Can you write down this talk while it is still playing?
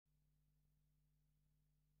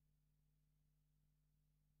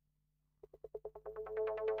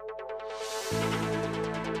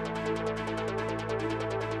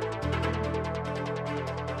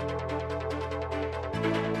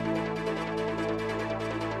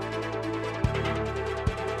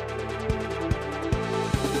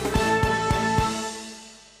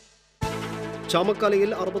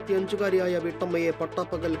ചാമക്കാലയിൽ 65-കാരിയായ വീട്ടമ്മയെ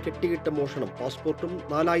പട്ടാപ്പകൽ കെട്ടിയിട്ട് മോഷണം. പാസ്പോർട്ടും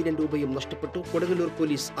 4000 രൂപയും നഷ്ടപ്പെട്ടു. കൊടുങ്ങല്ലൂർ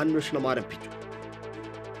പോലീസ് അന്വേഷണം ആരംഭിച്ചു.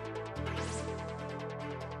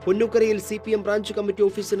 പൊന്നൂക്കരയിൽ CPM ബ്രാഞ്ച് കമ്മിറ്റി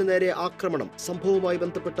ഓഫീസിന് നേരെ ആക്രമണം. സംഭവവുമായി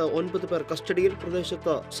ബന്ധപ്പെട്ട് 9 പേർ കസ്റ്റഡിയിൽ.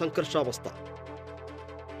 പ്രദേശത്ത് സംഘർഷാവസ്ഥ.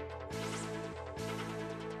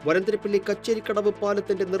 വരന്തരപ്പള്ളി കച്ചേരിക്കടവ്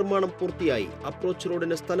പാലത്തിന്റെ നിർമ്മാണം പൂർത്തിയായി. അപ്രോച്ച്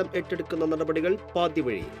റോഡിന് സ്ഥലം ഏറ്റെടുക്കുന്ന നടപടികൾ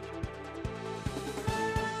പാതിവഴി.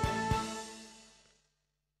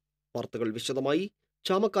 വാർത്തകൾ വിശദമായി.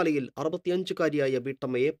 ചാമക്കാലയിൽ 65-കാരിയായ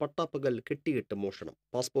വീട്ടമ്മയെ പട്ടാപ്പകൽ കെട്ടിയിട്ട് മോഷണം.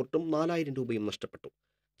 പാസ്പോർട്ടും 4000 രൂപയും നഷ്ടപ്പെട്ടു.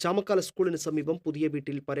 ചാമക്കാല സ്കൂളിന് സമീപം പുതിയ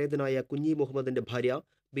വീട്ടിൽ പരേതനായ കുഞ്ഞി മുഹമ്മദിന്റെ ഭാര്യ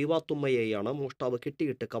ബിവാത്തുമ്മയെയാണ് മോഷ്ടാവ്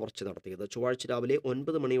കെട്ടിയിട്ട് കവർച്ച നടത്തിയത്. ചൊവ്വാഴ്ച രാവിലെ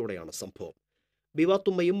 9 മണിയോടെയാണ് സംഭവം.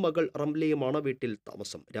 ബിവാത്തുമ്മയും മകൾ റംലയുമാണ് വീട്ടിൽ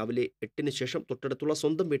താമസം. രാവിലെ 8-ന് ശേഷം തൊട്ടടുത്തുള്ള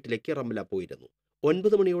സ്വന്തം വീട്ടിലേക്ക് റംല പോയിരുന്നു.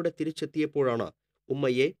 9 മണിയോടെ തിരിച്ചെത്തിയപ്പോഴാണ്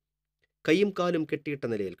ഉമ്മയെ കൈയും കാലും കെട്ടിയിട്ട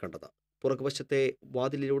നിലയിൽ കണ്ടത്. പുറകുവശത്തെ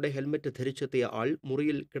വാതിലിലൂടെ ഹെൽമറ്റ് ധരിച്ചെത്തിയ ആൾ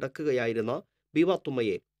മുറിയിൽ കിടക്കുകയായിരുന്ന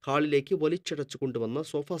ബിവാത്തുമ്മയെ ഹാളിലേക്ക് വലിച്ചടച്ചു കൊണ്ടുവന്ന്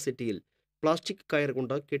സോഫ സെറ്റിയിൽ പ്ലാസ്റ്റിക് കയർ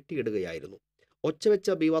കൊണ്ട് കെട്ടിയിടുകയായിരുന്നു. ഒച്ചവെച്ച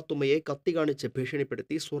ബിവാത്തുമ്മയെ കത്തി കാണിച്ച്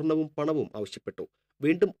ഭീഷണിപ്പെടുത്തി സ്വർണവും പണവും ആവശ്യപ്പെട്ടു.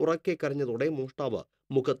 വീണ്ടും ഉറക്കെ കരഞ്ഞതോടെ മോഷ്ടാവ്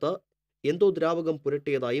മുഖത്ത് എന്തോ ദ്രാവകം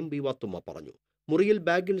പുരട്ടിയതായും ബിവാത്തുമ്മ പറഞ്ഞു. മുറിയിൽ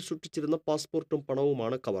ബാഗിൽ സൂക്ഷിച്ചിരുന്ന പാസ്പോർട്ടും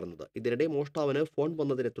പണവുമാണ് കവർന്നത്. ഇതിനിടെ മോഷ്ടാവിന് ഫോൺ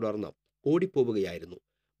വന്നതിനെ തുടർന്ന് ഓടിപ്പോവുകയായിരുന്നു.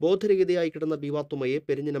 ബോധരഹിതയായി കിടന്ന ബിവാത്തുമ്മയെ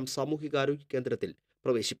പെരിഞ്ഞനം സാമൂഹികാരോഗ്യ കേന്ദ്രത്തിൽ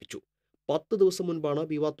പ്രവേശിപ്പിച്ചു. 10 ദിവസം മുൻപാണ്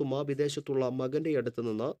ബിവാത്തുമ്മ വിദേശത്തുള്ള മകന്റെ അടുത്ത്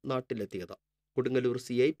നിന്ന് നാട്ടിലെത്തിയത്. കൊടുങ്ങല്ലൂർ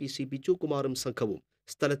CI PC ബിജു കുമാറും സംഘവും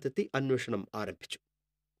സ്ഥലത്തെത്തി അന്വേഷണം ആരംഭിച്ചു.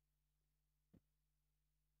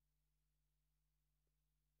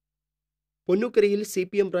 പൊന്നൂക്കരയിൽ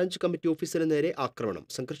CPM ബ്രാഞ്ച് കമ്മിറ്റി ഓഫീസിന് നേരെ ആക്രമണം.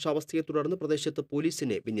 സംഘർഷാവസ്ഥയെ തുടർന്ന് പ്രദേശത്ത്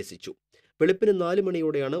പോലീസിനെ വിന്യസിച്ചു. വെളുപ്പിന് 4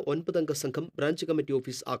 മണിയോടെയാണ് 9-അംഗ സംഘം ബ്രാഞ്ച് കമ്മിറ്റി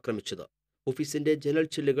ഓഫീസ് ആക്രമിച്ചത്. ഓഫീസിന്റെ ജനൽ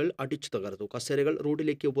ചില്ലുകൾ അടിച്ചു തകർത്തു. കസേരകൾ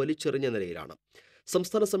റോഡിലേക്ക് വലിച്ചെറിഞ്ഞ നിലയിലാണ്.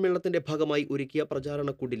 സംസ്ഥാന സമ്മേളനത്തിന്റെ ഭാഗമായി ഒരുക്കിയ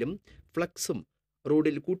പ്രചാരണക്കുടിലും ഫ്ലക്സും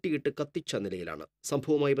റോഡിൽ കൂട്ടിയിട്ട് കത്തിച്ച നിലയിലാണ്.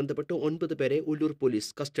 സംഭവവുമായി ബന്ധപ്പെട്ട് 9 പേരെ ഉള്ളൂർ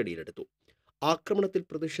പോലീസ് കസ്റ്റഡിയിലെടുത്തു. ആക്രമണത്തിൽ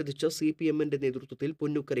പ്രതിഷേധിച്ച് CPMന്റെ നേതൃത്വത്തിൽ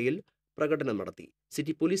പൊന്നൂക്കരയിൽ പ്രകടനം നടത്തി.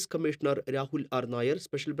 City police commissioner Rahul R. Nair,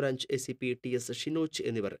 special branch ACP TS Shinoj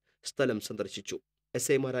എന്നിവർ സ്ഥലം സന്ദർശിച്ചു.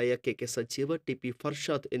 SIമാരായ KK സജീവ്, TP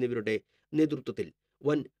ഫർഷാദ് എന്നിവരുടെ നേതൃത്വത്തിൽ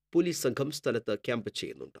വൻ പോലീസ് സംഘം സ്ഥലത്ത് ക്യാമ്പ്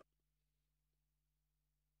ചെയ്യുന്നുണ്ട്.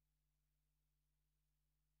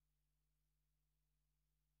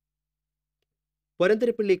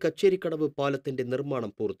 വരന്തരപ്പള്ളി കച്ചേരിക്കടവ് പാലത്തിന്റെ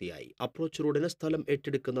നിർമ്മാണം പൂർത്തിയായി. അപ്രോച്ച് റോഡിന് സ്ഥലം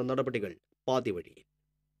ഏറ്റെടുക്കുന്ന നടപടികൾ പാതിവഴി.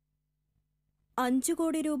 5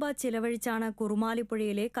 കോടി രൂപ ചെലവഴിച്ചാണ്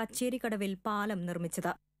കുറുമാലിപ്പുഴയിലെ കച്ചേരിക്കടവിൽ പാലം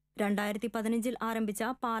നിർമ്മിച്ചത്. 2015-ൽ ആരംഭിച്ച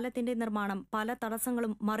പാലത്തിന്റെ നിർമ്മാണം പല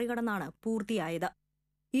തടസ്സങ്ങളും മറികടന്നാണ് പൂർത്തിയായത്.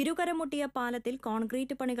 ഇരുകരമുട്ടിയ പാലത്തിൽ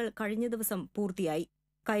കോൺക്രീറ്റ് പണികൾ കഴിഞ്ഞ ദിവസം പൂർത്തിയായി.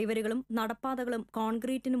 കൈവരികളും നടപ്പാതകളും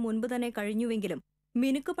കോൺക്രീറ്റിന് മുൻപ് തന്നെ കഴിഞ്ഞുവെങ്കിലും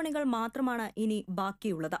മിനുക്കുപണികൾ മാത്രമാണ് ഇനി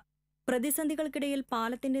ബാക്കിയുള്ളത്. പ്രതിസന്ധികൾക്കിടയിൽ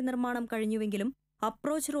പാലത്തിന്റെ നിർമ്മാണം കഴിഞ്ഞുവെങ്കിലും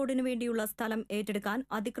അപ്രോച്ച് റോഡിനു വേണ്ടിയുള്ള സ്ഥലം ഏറ്റെടുക്കാൻ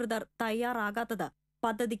അധികൃതർ തയ്യാറാകാത്തത്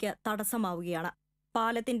പദ്ധതിക്ക് തടസ്സമാവുകയാണ്.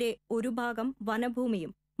 പാലത്തിന്റെ ഒരു ഭാഗം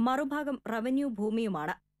വനഭൂമിയും മറുഭാഗം റവന്യൂ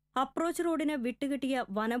ഭൂമിയുമാണ്. അപ്രോച്ച് റോഡിന് വിട്ടുകിട്ടിയ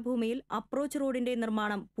വനഭൂമിയിൽ അപ്രോച്ച് റോഡിന്റെ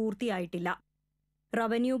നിർമ്മാണം പൂർത്തിയായിട്ടില്ല.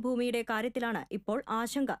 റവന്യൂ ഭൂമിയുടെ കാര്യത്തിലാണ് ഇപ്പോൾ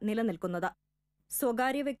ആശങ്ക നിലനിൽക്കുന്നത്.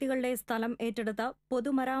 സ്വകാര്യ വ്യക്തികളുടെ സ്ഥലം ഏറ്റെടുത്ത്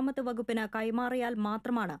പൊതുമരാമത്ത് വകുപ്പിന് കൈമാറിയാൽ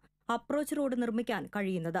മാത്രമാണ് അപ്രോച്ച് റോഡ് നിർമ്മിക്കാൻ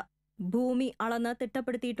കഴിയുന്നത്. ഭൂമി അളന്ന്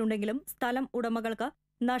തിട്ടപ്പെടുത്തിയിട്ടുണ്ടെങ്കിലും സ്ഥലം ഉടമകൾക്ക്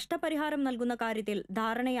നഷ്ടപരിഹാരം നൽകുന്ന കാര്യത്തിൽ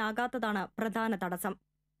ധാരണയാകാത്തതാണ് പ്രധാന തടസ്സം.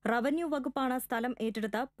 റവന്യൂ വകുപ്പാണ് സ്ഥലം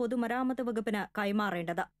ഏറ്റെടുത്ത് പൊതുമരാമത്ത് വകുപ്പിന്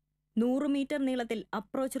കൈമാറേണ്ടത്. 100 മീറ്റർ നീളത്തിൽ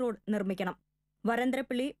അപ്രോച്ച് റോഡ് നിർമ്മിക്കണം.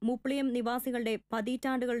 വരന്തരപ്പള്ളി മുപ്ലിയം നിവാസികളുടെ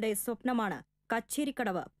പതിറ്റാണ്ടുകളുടെ സ്വപ്നമാണ്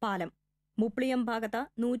കച്ചേരിക്കടവ് പാലം. മുപ്ലിയം ഭാഗത്ത്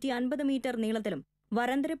 150 മീറ്റർ നീളത്തിലും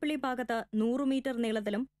വരന്തരപ്പള്ളി ഭാഗത്ത് 100 മീറ്റർ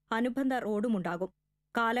നീളത്തിലും അനുബന്ധ റോഡുമുണ്ടാകും.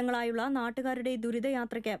 കാലങ്ങളായുള്ള നാട്ടുകാരുടെ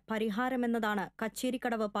ദുരിതയാത്രയ്ക്ക് പരിഹാരമെന്നതാണ്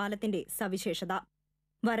കച്ചേരിക്കടവ് പാലത്തിന്റെ സവിശേഷത.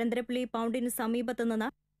 വരന്തരപ്പള്ളി പൗണ്ടിന് സമീപത്തുനിന്ന്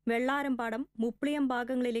വെള്ളാരംപാടം മുപ്ലിയം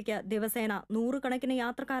ഭാഗങ്ങളിലേക്ക് ദിവസേന 100 കണക്കിന്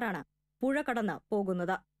യാത്രക്കാരാണ് പുഴ കടന്ന്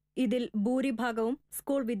പോകുന്നത്. ഇതിൽ ഭൂരിഭാഗവും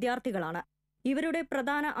സ്കൂൾ വിദ്യാർത്ഥികളാണ്. ഇവരുടെ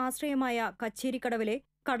പ്രധാന ആശ്രയമായ കച്ചേരിക്കടവിലെ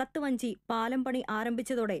കടത്തുവഞ്ചി പാലം പണി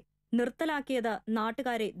ആരംഭിച്ചതോടെ നിർത്തലാക്കിയത്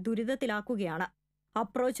നാട്ടുകാരെ ദുരിതത്തിലാക്കുകയാണ്.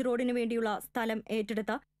 അപ്രോച്ച് റോഡിനു വേണ്ടിയുള്ള സ്ഥലം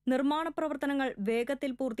ഏറ്റെടുത്ത് നിർമ്മാണ പ്രവർത്തനങ്ങൾ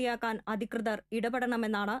വേഗത്തിൽ പൂർത്തിയാക്കാൻ അധികൃതർ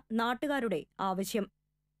ഇടപെടണമെന്നാണ് നാട്ടുകാരുടെ ആവശ്യം.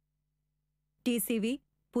 TCV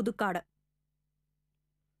പുതുക്കാട്.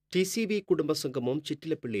 TCV കുടുംബസംഗമം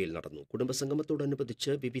ചിറ്റിലപ്പള്ളിയിൽ നടന്നു.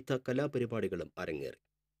 കുടുംബസംഗമത്തോടനുബന്ധിച്ച് വിവിധ കലാപരിപാടികളും അരങ്ങേറി.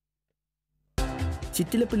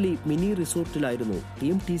 Chittilappilly mini റിസോർട്ടിലായിരുന്നു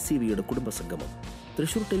team TCVയുടെ കുടുംബസംഗമം.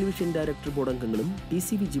 Thrissur television director board അംഗങ്ങളും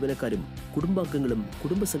TCV ജീവനക്കാരും കുടുംബാംഗങ്ങളും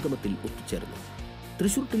കുടുംബസംഗമത്തിൽ ഒത്തുചേർന്നു.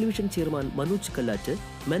 Thrissur television chairman Manoj Kallatt,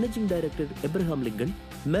 managing director Abraham Lincoln,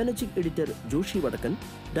 managing editor Joshi വടക്കൻ,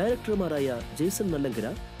 ഡയറക്ടർമാരായ Jason നല്ലങ്കര,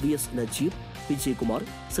 VS Najeer, Vijayakumar,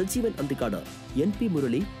 Sajeevan Anthikad, NP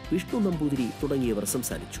Murali, Vishnu Namboothiri തുടങ്ങിയവർ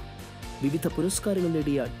സംസാരിച്ചു. വിവിധ പുരസ്കാരങ്ങൾ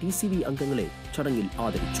നേടിയ TCV അംഗങ്ങളെ ചടങ്ങിൽ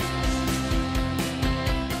ആദരിച്ചു.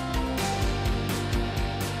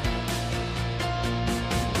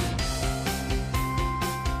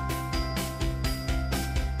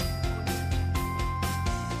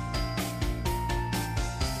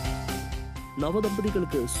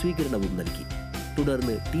 നവദമ്പതികൾക്ക് സ്വീകരണവും നൽകി.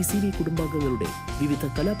 തുടർന്ന് TCV കുടുംബാംഗങ്ങളുടെ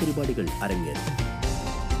വിവിധ കലാപരിപാടികൾ അരങ്ങേറി.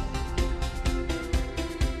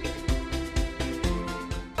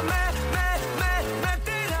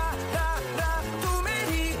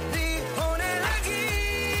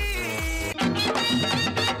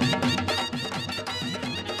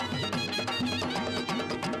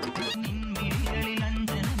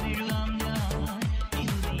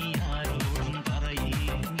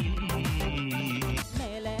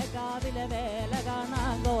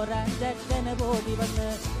 കോരാഞ്ചക്കന് ബോധി വന്ന്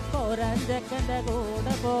കോരാഞ്ചക്കന്റെ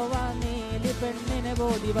കൂടെ പോവാൻ നീലി പെണ്ണിന്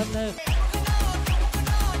ബോധി വന്ന്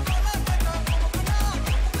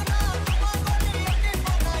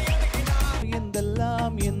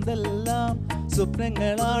എന്തെല്ലാം എന്തെല്ലാം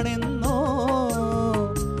സ്വപ്നങ്ങളാണെന്നോ,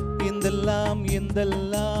 എന്തെല്ലാം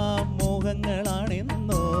എന്തെല്ലാം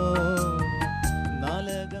മോഹങ്ങളാണെന്നോ,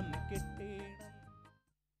 നാലകം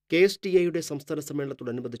KSTAയുടെ സംസ്ഥാന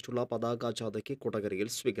സമ്മേളനത്തോടനുബന്ധിച്ചുള്ള പതാക ജാഥയ്ക്ക് കൊടകരയിൽ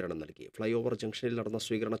സ്വീകരണം നൽകി. ഫ്ളൈ ഓവർ ജംഗ്ഷനിൽ നടന്ന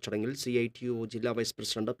സ്വീകരണ ചടങ്ങിൽ CITU ജില്ലാ vice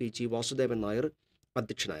president PG Vasudevan Nair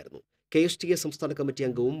അധ്യക്ഷനായിരുന്നു. KSTA സംസ്ഥാന കമ്മിറ്റി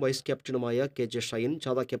അംഗവും വൈസ് ക്യാപ്റ്റനുമായ KJ ഷൈൻ,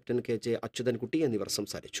 ജാഥ ക്യാപ്റ്റൻ KJ അച്യുതൻകുട്ടി എന്നിവർ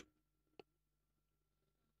സംസാരിച്ചു.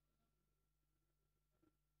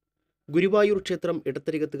 ഗുരുവായൂർ ക്ഷേത്രം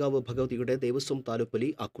ഇടത്തരികത്തുകാവ് ഭഗവതിയുടെ ദേവസ്വം താലൂപ്പലി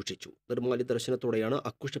ആഘോഷിച്ചു. നിർമ്മാല്യ ദർശനത്തോടെയാണ്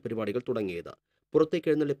ആഘോഷ പരിപാടികൾ തുടങ്ങിയത്.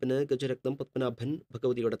 പുറത്തേക്കെഴുന്നള്ളിപ്പിന് ഗജരത്നം പത്മനാഭൻ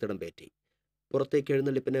ഭഗവതിയുടെ തിടമ്പേറ്റി.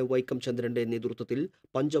 പുറത്തേക്കെഴുന്നള്ളിപ്പിന് വൈക്കം ചന്ദ്രന്റെ നേതൃത്വത്തിൽ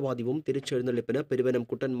പഞ്ചവാദ്യവും, തിരിച്ചെഴുന്നള്ളിപ്പിന് പെരുവനം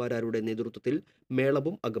കുട്ടന്മാരാരുടെ നേതൃത്വത്തിൽ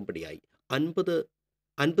മേളവും അകമ്പടിയായി.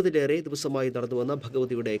 50-ലേറെ ദിവസമായി നടന്നുവന്ന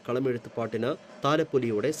ഭഗവതിയുടെ കളമെഴുത്തുപാട്ടിന്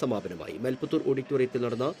താലപ്പൊലിയോടെ സമാപനമായി. മേൽപ്പത്തൂർ ഓഡിറ്റോറിയത്തിൽ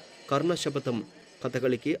നടന്ന കർണശബദം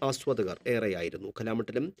കഥകളിക്ക് ആസ്വാദകർ ഏറെയായിരുന്നു.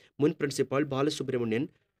 കലാമണ്ഡലം മുൻ പ്രിൻസിപ്പാൾ ബാലസുബ്രഹ്മണ്യൻ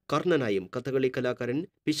കർണനായും കഥകളി കലാകാരൻ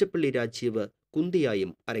പിശപ്പള്ളി രാജീവ്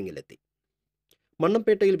കുന്തിയായും അരങ്ങിലെത്തി.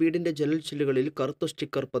 മണ്ണമ്പേട്ടയിൽ വീടിന്റെ ജനൽ ചില്ലുകളിൽ കറുത്ത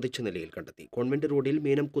സ്റ്റിക്കർ പതിച്ച നിലയിൽ കണ്ടെത്തി. കോൺവെന്റ് റോഡിൽ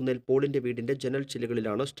മീനംകുന്നേൽ പോളിന്റെ വീടിന്റെ ജനൽ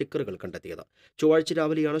ചില്ലുകളിലാണ് സ്റ്റിക്കറുകൾ കണ്ടെത്തിയത്. ചൊവ്വാഴ്ച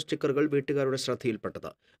രാവിലെയാണ് സ്റ്റിക്കറുകൾ വീട്ടുകാരുടെ ശ്രദ്ധയിൽപ്പെട്ടത്.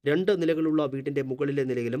 2 നിലകളുള്ള വീടിന്റെ മുകളിലെ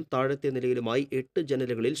നിലയിലും താഴത്തെ നിലയിലുമായി 8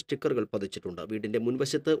 ജനലുകളിൽ സ്റ്റിക്കറുകൾ പതിച്ചിട്ടുണ്ട്. വീടിന്റെ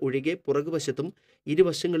മുൻവശത്ത് ഒഴികെ പുറകുവശത്തും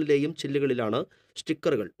ഇരുവശങ്ങളിലെയും ചില്ലുകളിലാണ്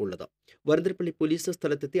സ്റ്റിക്കറുകൾ ഉള്ളത്. വരന്തരപ്പള്ളി പോലീസ്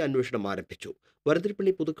സ്ഥലത്തെത്തി അന്വേഷണം ആരംഭിച്ചു.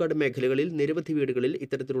 വരന്തരപ്പള്ളി പുതുക്കാട് മേഖലകളിൽ നിരവധി വീടുകളിൽ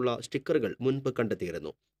ഇത്തരത്തിലുള്ള സ്റ്റിക്കറുകൾ മുൻപ്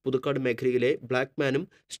കണ്ടെത്തിയിരുന്നു. പുതുക്കാട് മേഖലയിലെ ബ്ലാക്ക്മാനും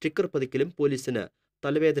സ്റ്റിക്കർ പതിക്കലും പോലീസിന്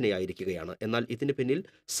തലവേദനയായിരിക്കുകയാണ്. എന്നാൽ ഇതിന് പിന്നിൽ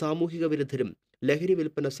സാമൂഹിക വിരുദ്ധരും ലഹരി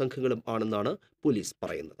വിൽപ്പന സംഘങ്ങളും ആണെന്നാണ് പോലീസ്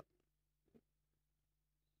പറയുന്നത്.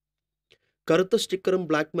 കറുത്ത സ്റ്റിക്കറും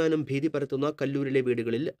ബ്ലാക്ക്മാനും ഭീതി പരത്തുന്ന കല്ലൂരിലെ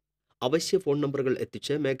വീടുകളിൽ അവശ്യ ഫോൺ നമ്പറുകൾ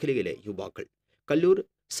എത്തിച്ച് മേഖലയിലെ യുവാക്കൾ. കല്ലൂർ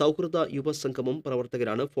സൗഹൃദ യുവസംഗമം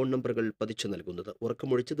പ്രവർത്തകരാണ് ഫോൺ നമ്പറുകൾ പതിച്ചു നൽകുന്നത്.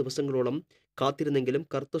 ഉറക്കമൊഴിച്ച് ദിവസങ്ങളോളം കാത്തിരുന്നെങ്കിലും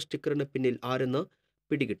കറുത്ത സ്റ്റിക്കറിന് പിന്നിൽ ആരെന്ന്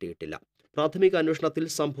പിടികിട്ടിയിട്ടില്ല. പ്രാഥമിക അന്വേഷണത്തിൽ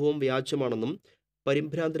സംഭവം വ്യാജമാണെന്നും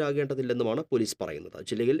പരിഭ്രാന്തരാകേണ്ടതില്ലെന്നുമാണ് പോലീസ് പറയുന്നത്.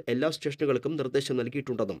 ജില്ലയിൽ എല്ലാ സ്റ്റേഷനുകൾക്കും നിർദ്ദേശം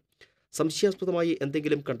നൽകിയിട്ടുണ്ടെന്നും സംശയാസ്പദമായി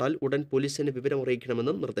എന്തെങ്കിലും കണ്ടാൽ ഉടൻ പോലീസിന് വിവരം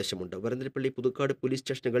അറിയിക്കണമെന്നും നിർദ്ദേശമുണ്ട്. വരന്തരപ്പള്ളി പുതുക്കാട് പോലീസ്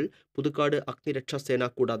സ്റ്റേഷനുകൾ, പുതുക്കാട് അഗ്നിരക്ഷാസേന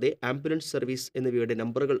കൂടാതെ ആംബുലൻസ് സർവീസ് എന്നിവയുടെ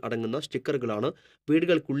നമ്പറുകൾ അടങ്ങുന്ന സ്റ്റിക്കറുകളാണ്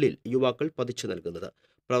വീടുകൾക്കുള്ളിൽ യുവാക്കൾ പതിച്ചു നൽകുന്നത്.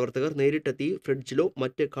 പ്രവർത്തകർ നേരിട്ടെത്തി ഫ്രിഡ്ജിലോ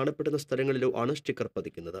മറ്റ് കാണപ്പെടുന്ന സ്ഥലങ്ങളിലോ ആണ് സ്റ്റിക്കർ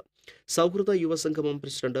പതിക്കുന്നത്. സൗഹൃദ യുവസംഗമം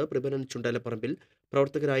പ്രസിഡന്റ് പ്രബലൻ ചുണ്ടലപ്പറമ്പിൽ,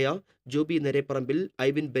 പ്രവർത്തകരായ ജോബി നെരേപ്പറമ്പിൽ,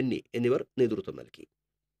 ഐവിൻ ബെന്നി എന്നിവർ നേതൃത്വം നൽകി.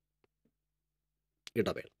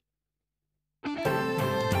 ഇടവേള.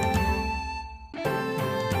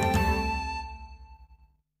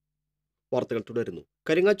 വാർത്തകൾ തുടരുന്നു.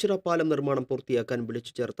 കരിങ്ങാച്ചിറ പാലം നിർമ്മാണം പൂർത്തിയാക്കാൻ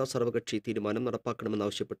വിളിച്ചു ചേർത്ത സർവകക്ഷി തീരുമാനം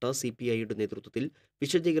നടപ്പാക്കണമെന്നാവശ്യപ്പെട്ട് CPIയുടെ നേതൃത്വത്തിൽ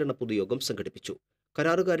വിശദീകരണ പൊതുയോഗം സംഘടിപ്പിച്ചു.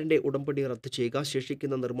 കരാറുകാരന്റെ ഉടമ്പടി റദ്ദ് ചെയ്യുക,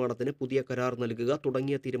 ശേഷിക്കുന്ന നിർമ്മാണത്തിന് പുതിയ കരാർ നൽകുക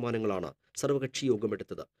തുടങ്ങിയ തീരുമാനങ്ങളാണ് സർവകക്ഷി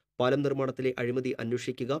യോഗമെടുത്തത്. പാലം നിർമ്മാണത്തിലെ അഴിമതി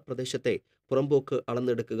അന്വേഷിക്കുക, പ്രദേശത്തെ പുറമ്പോക്ക്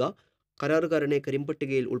അളന്നെടുക്കുക, കരാറുകാരനെ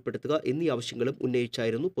കരിമ്പട്ടികയിൽ ഉൾപ്പെടുത്തുക എന്നീ ആവശ്യങ്ങളും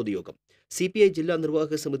ഉന്നയിച്ചായിരുന്നു പൊതുയോഗം. CPI ജില്ലാ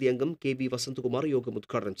നിർവാഹക സമിതി അംഗം KV വസന്തകുമാർ യോഗം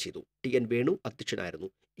ഉദ്ഘാടനം ചെയ്തു. TN വേണു അധ്യക്ഷനായിരുന്നു.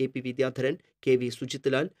 AP Vidyadharan, KV Sujith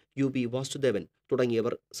Lal, UB Vasudevan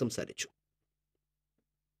തുടങ്ങിയവർ സംസാരിച്ചു.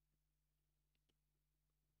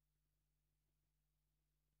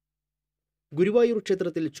 ഗുരുവായൂർ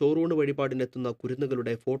ക്ഷേത്രത്തിൽ ചോറൂണ് വഴിപാടിനെത്തുന്ന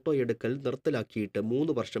കുരുന്നുകളുടെ ഫോട്ടോയെടുക്കൽ നിർത്തലാക്കിയിട്ട്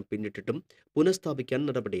 3 വർഷം പിന്നിട്ടിട്ടും പുനഃസ്ഥാപിക്കാൻ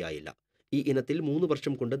നടപടിയായില്ല. ഈ ഇനത്തിൽ 3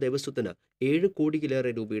 വർഷം കൊണ്ട് ദേവസ്വത്തിന് 7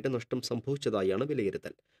 കോടിയിലേറെ രൂപയുടെ നഷ്ടം സംഭവിച്ചതായാണ്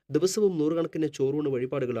വിലയിരുത്തൽ. ദിവസവും നൂറുകണക്കിന് ചോറൂണ്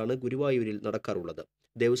വഴിപാടുകളാണ് ഗുരുവായൂരിൽ നടക്കാറുള്ളത്.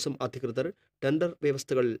 ദേവസ്വം അധികൃതർ ടെൻഡർ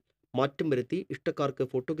വ്യവസ്ഥകൾ മാറ്റം വരുത്തി ഇഷ്ടക്കാർക്ക്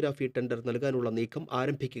ഫോട്ടോഗ്രാഫി ടെൻഡർ നൽകാനുള്ള നീക്കം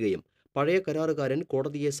ആരംഭിക്കുകയും പഴയ കരാറുകാരൻ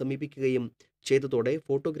കോടതിയെ സമീപിക്കുകയും ചെയ്തതോടെ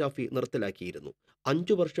ഫോട്ടോഗ്രാഫി നിർത്തലാക്കിയിരുന്നു.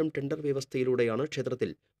 5 വർഷം ടെൻഡർ വ്യവസ്ഥയിലൂടെയാണ് ക്ഷേത്രത്തിൽ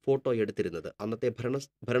ഫോട്ടോ എടുത്തിരുന്നത്. അന്നത്തെ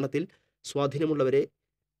ഭരണത്തിൽ സ്വാധീനമുള്ളവരെ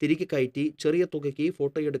തിരികെ കയറ്റി ചെറിയ തുകയ്ക്ക്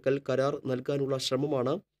ഫോട്ടോയെടുക്കൽ കരാർ നൽകാനുള്ള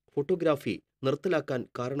ശ്രമമാണ് ഫോട്ടോഗ്രാഫി നിർത്തലാക്കാൻ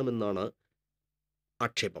കാരണമെന്നാണ്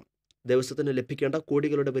ആക്ഷേപം. ദേവസ്വത്തിന് ലഭിക്കേണ്ട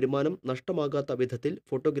കോടികളുടെ വരുമാനം നഷ്ടമാകാത്ത വിധത്തിൽ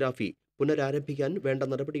ഫോട്ടോഗ്രാഫി പുനരാരംഭിക്കാൻ വേണ്ട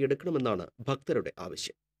നടപടിയെടുക്കണമെന്നാണ് ഭക്തരുടെ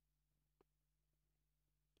ആവശ്യം.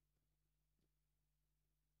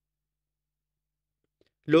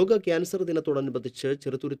 ലോക ക്യാൻസർ ദിനത്തോടനുബന്ധിച്ച്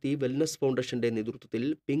ചെറുതുരുത്തി വെൽനസ് ഫൗണ്ടേഷന്റെ നേതൃത്വത്തിൽ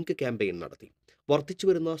പിങ്ക് ക്യാമ്പയിൻ നടത്തി.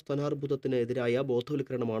 വർദ്ധിച്ചുവരുന്ന സ്തനാർബുദത്തിന് എതിരായ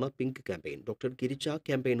ബോധവൽക്കരണമാണ് pink campaign. Doctor Girija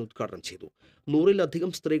campaign ഉദ്ഘാടനം ചെയ്തു.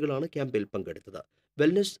 100-ലധികം സ്ത്രീകളാണ് ക്യാമ്പയിൽ പങ്കെടുത്തത്.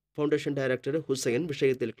 വെൽനസ് ഫൗണ്ടേഷൻ ഡയറക്ടർ ഹുസൈൻ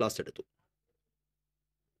വിഷയത്തിൽ ക്ലാസ് എടുത്തു.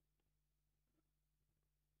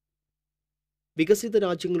 വികസിത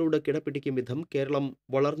രാജ്യങ്ങളോട് കിടപിടിക്കും വിധം കേരളം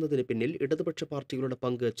വളർന്നതിന് പിന്നിൽ ഇടതുപക്ഷ പാർട്ടികളുടെ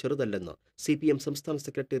പങ്ക് ചെറുതല്ലെന്ന് CPM സംസ്ഥാന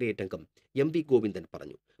സെക്രട്ടേറിയറ്റ് അംഗം MV ഗോവിന്ദൻ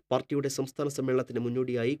പറഞ്ഞു. പാർട്ടിയുടെ സംസ്ഥാന സമ്മേളനത്തിന്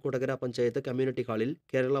മുന്നോടിയായി കൊടകര പഞ്ചായത്ത് കമ്മ്യൂണിറ്റി ഹാളിൽ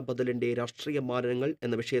കേരള ബദലിന്റെ രാഷ്ട്രീയ മാനങ്ങൾ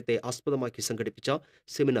എന്ന വിഷയത്തെ ആസ്പദമാക്കി സംഘടിപ്പിച്ച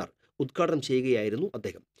സെമിനാർ ഉദ്ഘാടനം ചെയ്യുകയായിരുന്നു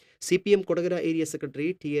അദ്ദേഹം. CPM Kodakara area secretary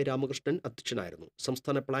TA Ramakrishnan അധ്യക്ഷനായിരുന്നു.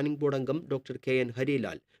 സംസ്ഥാന പ്ലാനിംഗ് ബോർഡ് അംഗം ഡോക്ടർ KN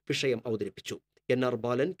ഹരിലാൽ വിഷയം അവതരിപ്പിച്ചു. NR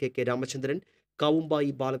ബാലൻ, KK രാമചന്ദ്രൻ,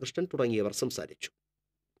 കാവുമ്പായി ബാലകൃഷ്ണൻ തുടങ്ങിയവർ സംസാരിച്ചു.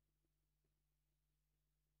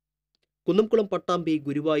 കുന്നംകുളം പട്ടാമ്പി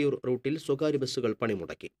ഗുരുവായൂർ റൂട്ടിൽ സ്വകാര്യ ബസ്സുകൾ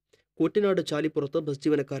പണിമുടക്കി. കൂറ്റനാട് ചാലിപ്പുറത്ത് ബസ്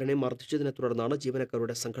ജീവനക്കാരനെ മർദ്ദിച്ചതിനെ തുടർന്നാണ്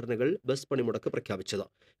ജീവനക്കാരുടെ സംഘടനകൾ ബസ് പണിമുടക്ക് പ്രഖ്യാപിച്ചത്.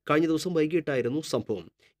 കഴിഞ്ഞ ദിവസം വൈകിട്ടായിരുന്നു സംഭവം.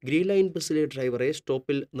 ഗ്രീൻ ലൈൻ ബസ്സിലെ ഡ്രൈവറെ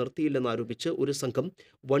സ്റ്റോപ്പിൽ നിർത്തിയില്ലെന്നാരോപിച്ച് ഒരു സംഘം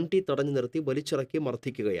വണ്ടി തടഞ്ഞു നിർത്തി വലിച്ചിറക്കി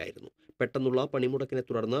മർദ്ദിക്കുകയായിരുന്നു. പെട്ടെന്നുള്ള പണിമുടക്കിനെ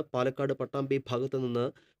തുടർന്ന് പാലക്കാട് പട്ടാമ്പി ഭാഗത്തു നിന്ന്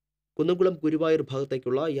കുന്നംകുളം ഗുരുവായൂർ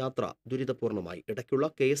ഭാഗത്തേക്കുള്ള യാത്ര ദുരിതപൂർണമായി. ഇടയ്ക്കുള്ള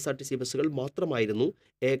KSRTC ബസ്സുകൾ മാത്രമായിരുന്നു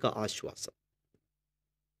ഏക ആശ്വാസം.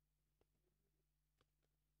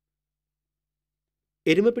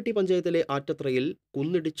 എരുമപ്പെട്ടി പഞ്ചായത്തിലെ ആറ്റത്രയിൽ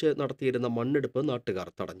കുന്നിടിച്ച് നടത്തിയിരുന്ന മണ്ണെടുപ്പ് നാട്ടുകാർ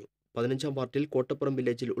തടഞ്ഞു. 15-ാം വാർഡിൽ കോട്ടപ്പുറം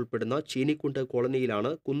വില്ലേജിൽ ഉൾപ്പെടുന്ന ചീനിക്കുണ്ട്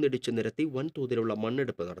കോളനിയിലാണ് കുന്നിടിച്ച് നിരത്തി വൻതോതിലുള്ള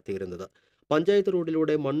മണ്ണെടുപ്പ് നടത്തിയിരുന്നത്. പഞ്ചായത്ത്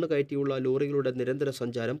റോഡിലൂടെ മണ്ണ് കയറ്റിയുള്ള ലോറികളുടെ നിരന്തര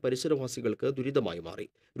സഞ്ചാരം പരിസരവാസികൾക്ക് ദുരിതമായി മാറി.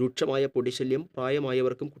 രൂക്ഷമായ പൊടിശല്യം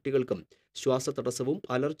പ്രായമായവർക്കും കുട്ടികൾക്കും ശ്വാസതടസ്സവും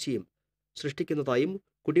അലർജിയും സൃഷ്ടിക്കുന്നതായും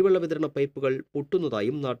കുടിവെള്ള വിതരണ പൈപ്പുകൾ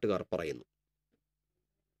പൊട്ടുന്നതായും നാട്ടുകാർ പറയുന്നു.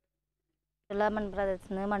 മൺപ്രദേശത്ത്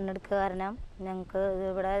നിന്ന് മണ്ണെടുക്കുക കാരണം ഞങ്ങൾക്ക്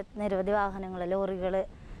ഇവിടെ നിരവധി വാഹനങ്ങൾ, ലോറികൾ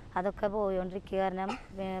അതൊക്കെ പോയിക്കൊണ്ടിരിക്കുക കാരണം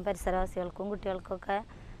പരിസരവാസികൾക്കും കുട്ടികൾക്കൊക്കെ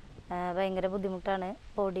ഭയങ്കര ബുദ്ധിമുട്ടാണ്.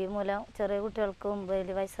 പൊടി മൂലം ചെറിയ കുട്ടികൾക്കും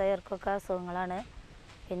വലിയ വയസ്സായവർക്കൊക്കെ അസുഖങ്ങളാണ്.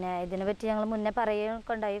 പിന്നെ ഇതിനെ പറ്റി ഞങ്ങൾ മുന്നേ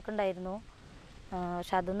പറയുകയുണ്ടായിരുന്നു.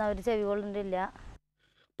 പക്ഷെ അതൊന്നും അവർ ചെവികൊണ്ടില്ല.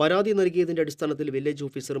 പരാതി നൽകിയതിന്റെ അടിസ്ഥാനത്തിൽ വില്ലേജ്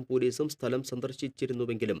ഓഫീസറും പോലീസും സ്ഥലം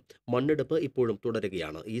സന്ദർശിച്ചിരുന്നുവെങ്കിലും മണ്ണെടുപ്പ് ഇപ്പോഴും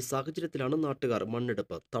തുടരുകയാണ്. ഈ സാഹചര്യത്തിലാണ് നാട്ടുകാർ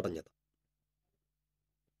മണ്ണെടുപ്പ് തടഞ്ഞത്.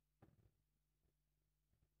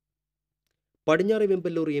 പടിഞ്ഞാറെ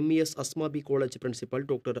Vempallur MES Asmabi college principal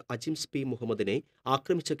doctor Ajims P മുഹമ്മദിനെ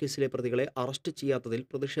ആക്രമിച്ച കേസിലെ പ്രതികളെ അറസ്റ്റ് ചെയ്യാത്തതിൽ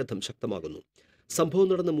പ്രതിഷേധം ശക്തമാകുന്നു. സംഭവം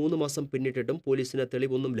നടന്ന് 3 മാസം പിന്നിട്ടിട്ടും പോലീസിന്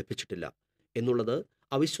തെളിവൊന്നും ലഭിച്ചിട്ടില്ല എന്നുള്ളത്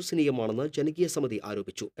അവിശ്വസനീയമാണെന്ന് ജനകീയ സമിതി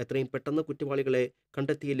ആരോപിച്ചു. എത്രയും പെട്ടെന്ന് കുറ്റവാളികളെ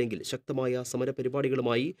കണ്ടെത്തിയില്ലെങ്കിൽ ശക്തമായ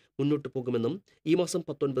സമരപരിപാടികളുമായി മുന്നോട്ടു പോകുമെന്നും ഈ മാസം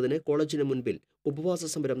 19-ന് കോളേജിന് മുൻപിൽ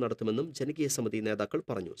ഉപവാസ സമരം നടത്തുമെന്നും ജനകീയ സമിതി നേതാക്കൾ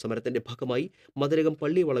പറഞ്ഞു. സമരത്തിന്റെ ഭാഗമായി മതിലകം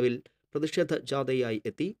പള്ളി വളവിൽ പ്രതിഷേധ ജാഥയായി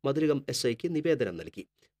എത്തി മതിലകം SIക്ക് നിവേദനം നൽകി.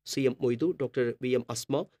 CM Moidu, doctor VM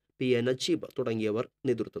Asma, PA Najeeb തുടങ്ങിയവർ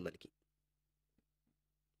നേതൃത്വം നൽകി.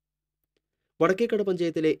 വടക്കേക്കട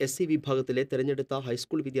പഞ്ചായത്തിലെ SC വിഭാഗത്തിലെ തെരഞ്ഞെടുത്ത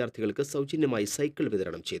ഹൈസ്കൂൾ വിദ്യാർത്ഥികൾക്ക് സൗജന്യമായി സൈക്കിൾ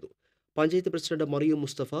വിതരണം ചെയ്തു. പഞ്ചായത്ത് പ്രസിഡന്റ് മറിയം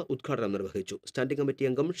മുസ്തഫ ഉദ്ഘാടനം നിർവഹിച്ചു. സ്റ്റാൻഡിംഗ് കമ്മിറ്റി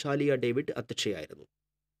അംഗം Shaliya David അധ്യക്ഷയായിരുന്നു.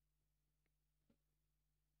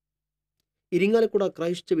 Irinjalakuda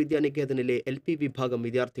Christ വിദ്യാനികേതനിലെ LP വിഭാഗം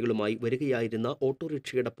വിദ്യാർത്ഥികളുമായി വരികയായിരുന്ന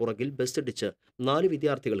ഓട്ടോറിക്ഷയുടെ പുറകിൽ ബസ്സിടിച്ച് 4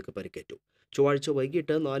 വിദ്യാർത്ഥികൾക്ക് പരിക്കേറ്റു. ചൊവ്വാഴ്ച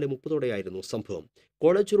വൈകിട്ട് 4:30 സംഭവം.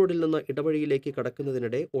 കോളേജ് റോഡിൽ നിന്ന് ഇടവഴിയിലേക്ക്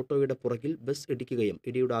കടക്കുന്നതിനിടെ ഓട്ടോയുടെ പുറകിൽ ബസ് ഇടിക്കുകയും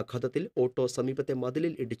ഇടിയുടെ ആഘാതത്തിൽ ഓട്ടോ സമീപത്തെ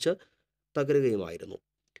മതിലിൽ ഇടിച്ച് തകരുകയുമായിരുന്നു.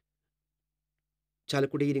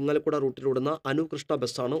 ചാലക്കുടി ഇരിങ്ങാലക്കുട റൂട്ടിലോടുന്ന അനുകൃഷ്ണ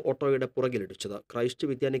ബസ്സാണ് ഓട്ടോയുടെ പുറകിലിടിച്ചത്. ക്രൈസ്റ്റ്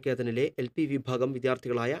വിദ്യാനികേതനിലെ LP വിഭാഗം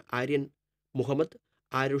വിദ്യാർത്ഥികളായ ആര്യൻ മുഹമ്മദ്,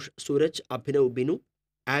 ആരുഷ് സൂരജ്, അഭിനവ് ബിനു,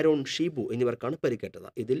 ആരോൺ ഷീബു എന്നിവർക്കാണ് പരിക്കേറ്റത്.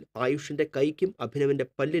 ഇതിൽ ആയുഷിന്റെ കൈക്കും അഭിനവിന്റെ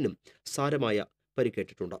പല്ലിനും സാരമായ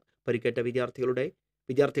പരിക്കേറ്റിട്ടുണ്ട്. പരിക്കേറ്റ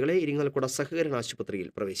വിദ്യാർത്ഥികളെ ഇരിങ്ങാലക്കുട സഹകരണ ആശുപത്രിയിൽ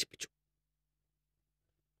പ്രവേശിപ്പിച്ചു.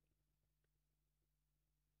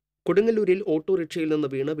 കൊടുങ്ങല്ലൂരിൽ ഓട്ടോറിക്ഷയിൽ നിന്ന്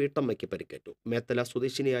വീണ് വീട്ടമ്മയ്ക്ക് പരിക്കേറ്റു. മേത്തല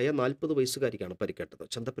സ്വദേശിനിയായ 40 വയസ്സുകാരിക്കാണ് പരിക്കേറ്റത്.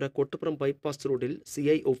 ചന്തപ്പുര കോട്ടുപുറം ബൈപ്പാസ് റോഡിൽ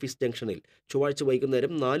CI ഓഫീസ് ജംഗ്ഷനിൽ ചൊവ്വാഴ്ച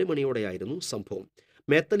വൈകുന്നേരം 4 മണിയോടെയായിരുന്നു സംഭവം.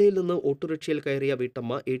 മേത്തലയിൽ നിന്ന് ഓട്ടോറിക്ഷയിൽ കയറിയ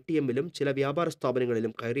വീട്ടമ്മ ATMിലും ചില വ്യാപാര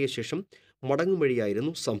സ്ഥാപനങ്ങളിലും കയറിയ ശേഷം മടങ്ങും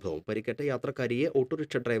വഴിയായിരുന്നു സംഭവം. പരിക്കേറ്റ യാത്രക്കാരിയെ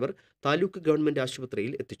ഓട്ടോറിക്ഷ ഡ്രൈവർ താലൂക്ക് ഗവൺമെന്റ്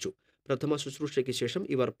ആശുപത്രിയിൽ എത്തിച്ചു. പ്രഥമ ശുശ്രൂഷയ്ക്ക് ശേഷം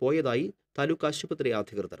ഇവർ പോയതായി താലൂക്ക് ആശുപത്രി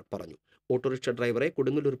അധികൃതർ പറഞ്ഞു. ഓട്ടോറിക്ഷ ഡ്രൈവറെ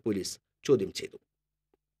കൊടുങ്ങല്ലൂർ പോലീസ് ചോദ്യം ചെയ്തു.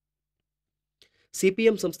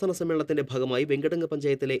 CPM സംസ്ഥാന സമ്മേളനത്തിന്റെ ഭാഗമായി വെങ്കടങ്ങ്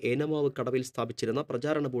പഞ്ചായത്തിലെ ഏനമാവ് കടവിൽ സ്ഥാപിച്ചിരുന്ന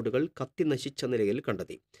പ്രചാരണ ബോർഡുകൾ കത്തി നശിച്ച നിലയിൽ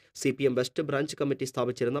കണ്ടെത്തി. CPM വെസ്റ്റ് ബ്രാഞ്ച് കമ്മിറ്റി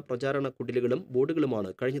സ്ഥാപിച്ചിരുന്ന പ്രചാരണ കുടിലുകളും ബോർഡുകളുമാണ്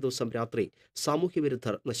കഴിഞ്ഞ ദിവസം രാത്രി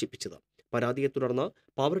സാമൂഹ്യവിരുദ്ധർ നശിപ്പിച്ചത്. പരാതിയെ തുടർന്ന്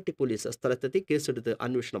പാവറട്ടി പോലീസ് സ്ഥലത്തെത്തി കേസെടുത്ത്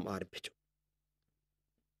അന്വേഷണം ആരംഭിച്ചു.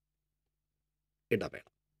 ഇടവേള.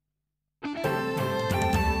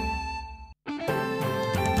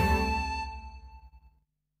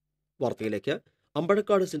 വാർത്തയിലേക്ക്.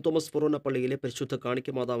 അമ്പഴക്കാട് സെന്റ് തോമസ് ഫൊറോന പള്ളിയിലെ പരിശുദ്ധ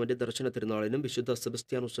കാണിക്കമാതാവിന്റെ ദർശന തിരുനാളിനും വിശുദ്ധ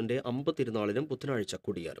സെബസ്ത്യാനോസിന്റെ തിരുനാളിനും ബുധനാഴ്ച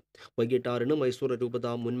കൊടിയേറും. വൈകിട്ട് 6-ന് മൈസൂർ രൂപത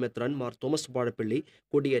മുൻ മെത്രാൻ മാർ തോമസ് വാഴപ്പള്ളി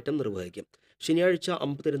കൊടിയേറ്റം നിർവഹിക്കും. ശനിയാഴ്ച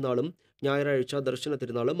തിരുനാളും ഞായറാഴ്ച ദർശന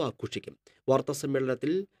തിരുനാളും ആഘോഷിക്കും. വാർത്താ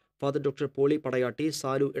സമ്മേളനത്തിൽ father doctor poly Padayatti,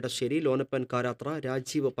 Salu Edassery, Lonappan Karathra,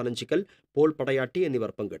 Rajeev Panachikkal, Paul Padayatti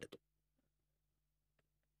എന്നിവർ പങ്കെടുത്തു.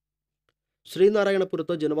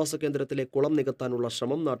 ശ്രീനാരായണപുരത്ത് ജനവാസ കേന്ദ്രത്തിലെ കുളം നികത്താനുള്ള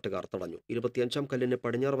ശ്രമം നാട്ടുകാർ തടഞ്ഞു. 25-ാം കല്ലിന്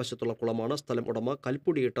പടിഞ്ഞാറ് വശത്തുള്ള കുളമാണ് സ്ഥലം ഉടമ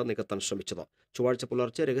കൽപ്പൊടിയിട്ട് നികത്താൻ ശ്രമിച്ചത്. ചൊവ്വാഴ്ച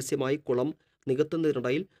പുലർച്ചെ രഹസ്യമായി കുളം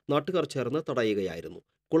നികത്തുന്നതിനിടയിൽ നാട്ടുകാർ ചേർന്ന് തടയുകയായിരുന്നു.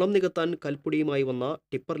 കുളം നികത്താൻ കൽപ്പൊടിയുമായി വന്ന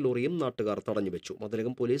ടിപ്പർ ലോറിയും നാട്ടുകാർ തടഞ്ഞുവെച്ചു.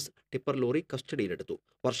 മതിലകം പോലീസ് ടിപ്പർ ലോറി കസ്റ്റഡിയിലെടുത്തു.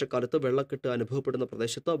 വർഷക്കാലത്ത് വെള്ളക്കെട്ട് അനുഭവപ്പെടുന്ന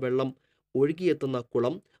പ്രദേശത്ത് വെള്ളം ഒഴുകിയെത്തുന്ന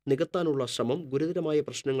കുളം നികത്താനുള്ള ശ്രമം ഗുരുതരമായ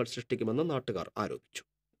പ്രശ്നങ്ങൾ സൃഷ്ടിക്കുമെന്ന് നാട്ടുകാർ ആരോപിച്ചു.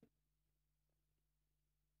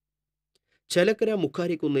 ചേലക്കര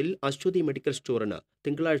മുക്കാരിക്കുന്നിൽ അശ്വതി മെഡിക്കൽ സ്റ്റോറിന്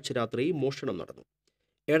തിങ്കളാഴ്ച രാത്രി മോഷണം നടന്നു.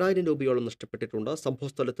 7,000 രൂപയോളം നഷ്ടപ്പെട്ടിട്ടുണ്ട്.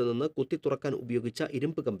 സംഭവസ്ഥലത്ത് നിന്ന് കുത്തി തുറക്കാൻ ഉപയോഗിച്ച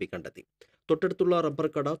ഇരുമ്പ് കമ്പി കണ്ടെത്തി. തൊട്ടടുത്തുള്ള റബ്ബർ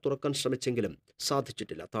കട തുറക്കാൻ ശ്രമിച്ചെങ്കിലും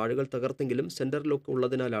സാധിച്ചിട്ടില്ല. താഴുകൾ തകർത്തെങ്കിലും സെന്റർ ലോക്ക്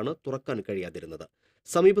ഉള്ളതിനാലാണ് തുറക്കാൻ കഴിയാതിരുന്നത്.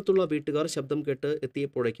 സമീപത്തുള്ള വീട്ടുകാർ ശബ്ദം കേട്ട്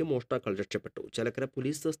എത്തിയപ്പോഴേക്കും മോഷ്ടാക്കൾ രക്ഷപ്പെട്ടു. ചേലക്കര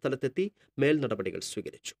പോലീസ് സ്ഥലത്തെത്തി മേൽ നടപടികൾ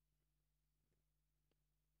സ്വീകരിച്ചു.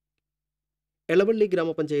 എളവള്ളി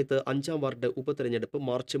ഗ്രാമപഞ്ചായത്ത് 5-ാം വാർഡ് ഉപതെരഞ്ഞെടുപ്പ്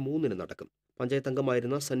മാർച്ച് 3-ന് നടക്കും. പഞ്ചായത്ത്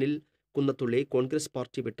അംഗമായിരുന്ന സനിൽ കുന്നത്തുള്ളി കോൺഗ്രസ്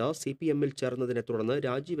പാർട്ടി വിട്ട CPMൽ ചേർന്നതിനെ തുടർന്ന്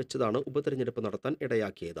രാജിവെച്ചതാണ് ഉപതെരഞ്ഞെടുപ്പ് നടത്താൻ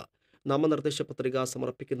ഇടയാക്കിയത്. നാമനിർദ്ദേശ പത്രിക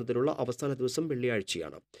സമർപ്പിക്കുന്നതിനുള്ള അവസാന ദിവസം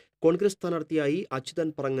വെള്ളിയാഴ്ചയാണ്. കോൺഗ്രസ് സ്ഥാനാർത്ഥിയായി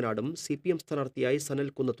അച്യുതൻ പറങ്ങനാടും CPM സ്ഥാനാർത്ഥിയായി സനൽ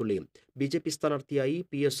കുന്നത്തുള്ളിയും BJP സ്ഥാനാർത്ഥിയായി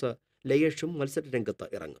PS ലയേഷും മത്സരരംഗത്ത്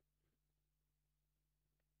ഇറങ്ങും.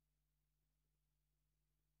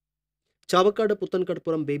 ചാവക്കാട്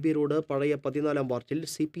പുത്തൻകടപ്പുറം ബേബി റോഡ് പഴയ 14-ാം വാർഡിൽ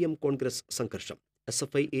CPM കോൺഗ്രസ് സംഘർഷം.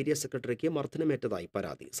 SFI ഏരിയ സെക്രട്ടറിക്ക് മർദ്ദനമേറ്റതായി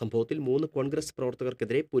പരാതി. സംഭവത്തിൽ 3 കോൺഗ്രസ്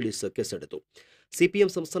പ്രവർത്തകർക്കെതിരെ പോലീസ് കേസെടുത്തു. CPM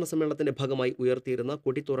സംസ്ഥാന സമ്മേളനത്തിന്റെ ഭാഗമായി ഉയർത്തിയിരുന്ന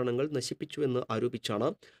കൊടിത്തോരണങ്ങൾ നശിപ്പിച്ചുവെന്ന് ആരോപിച്ചാണ്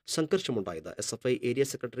സംഘർഷമുണ്ടായത്. SFI ഏരിയ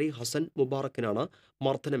സെക്രട്ടറി ഹസൻ മുബാറക്കിനാണ്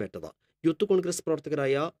മർദ്ദനമേറ്റത്. യൂത്ത് കോൺഗ്രസ്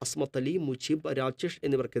പ്രവർത്തകരായ അസ്മത്ത് അലി, മുജീബ്, രാജേഷ്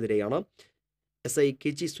എന്നിവർക്കെതിരെയാണ് SI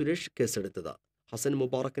KG സുരേഷ് കേസെടുത്തത്. ഹസൻ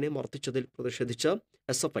മുബാറക്കിനെ മർദ്ദിച്ചതിൽ പ്രതിഷേധിച്ച്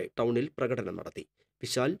SFI ടൗണിൽ പ്രകടനം നടത്തി.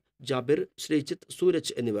 വിശാൽ, ജാബിർ, ശ്രീജിത്ത്,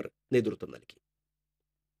 സൂരജ് എന്നിവർ നേതൃത്വം നൽകി.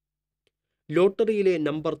 ലോട്ടറിയിലെ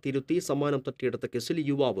നമ്പർ തിരുത്തി സമ്മാനം തട്ടിയെടുത്ത കേസിൽ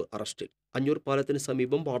യുവാവ് അറസ്റ്റിൽ. അഞ്ഞൂർ പാലത്തിന്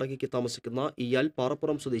സമീപം വാടകയ്ക്ക് താമസിക്കുന്ന ഇയാൾ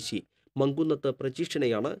പാറപ്പുറം സ്വദേശി മങ്കുന്നത്ത്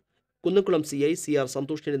പ്രജീഷിനെയാണ് കുന്നംകുളം CI CR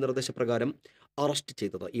സന്തോഷിന്റെ നിർദ്ദേശപ്രകാരം അറസ്റ്റ്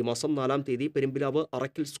ചെയ്തത്. ഈ മാസം 4-ാം തീയതി പെരുമ്പിലാവ്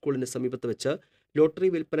അറക്കൽ സ്കൂളിന് സമീപത്ത് വെച്ച് ലോട്ടറി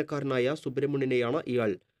വിൽപ്പനക്കാരനായ സുബ്രഹ്മണ്യനെയാണ്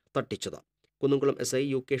ഇയാൾ തട്ടിച്ചത്. കുന്നംകുളം SI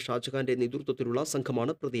UK ഷാജഹാന്റെ നേതൃത്വത്തിലുള്ള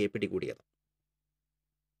സംഘമാണ് പ്രതിയെ പിടികൂടിയത്.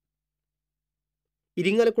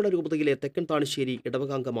 ഇരിങ്ങാലക്കുട രൂപതയിലെ തെക്കൻ താണിശ്ശേരി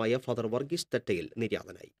ഇടവകാംഗമായ ഫാദർ വർഗീസ് തെറ്റയിൽ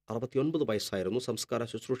നിര്യാതനായി. 69 വയസ്സായിരുന്നു. സംസ്കാര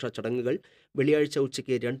ശുശ്രൂഷ ചടങ്ങുകൾ വെള്ളിയാഴ്ച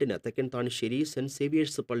ഉച്ചയ്ക്ക് 2-ന് തെക്കൻ താണിശ്ശേരി സെന്റ്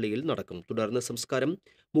സേവിയേഴ്സ് പള്ളിയിൽ നടക്കും. തുടർന്ന് സംസ്കാരം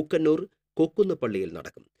മുക്കന്നൂർ കൊക്കുന്ന് പള്ളിയിൽ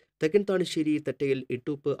നടക്കും. തെക്കൻ താണിശ്ശേരി തെറ്റയിൽ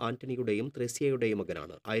ഇട്ടൂപ്പ് ആന്റണിയുടെയും ത്രേസ്യയുടെയും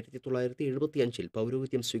മകനാണ്. 1975-ൽ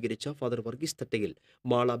പൗരോഹിത്യം സ്വീകരിച്ച father Varghese Thettayil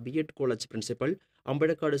Mala B.Ed college principal,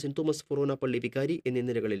 Ambazhakkad saint Thomas ഫൊറോന പള്ളി വികാരി എന്നീ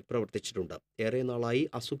നിലകളിൽ പ്രവർത്തിച്ചിട്ടുണ്ട്. ഏറെ നാളായി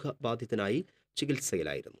അസുഖബാധിതനായി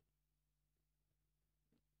ചികിത്സയിലായിരുന്നു.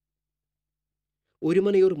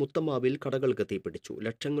 ഒരുമനയൂർ മുത്തമ്മാവിൽ കടകൾക്ക് തീപിടിച്ചു.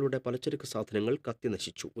 ലക്ഷങ്ങളുടെ പലചരക്ക് സാധനങ്ങൾ കത്തി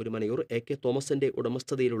നശിച്ചു. ഒരുമനയൂർ AK തോമസിന്റെ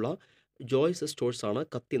ഉടമസ്ഥതയിലുള്ള ജോയ്സ് സ്റ്റോഴ്സാണ്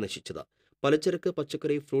കത്തി നശിച്ചത്. പലചരക്ക്,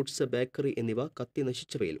 പച്ചക്കറി, ഫ്രൂട്ട്സ്, ബേക്കറി എന്നിവ കത്തി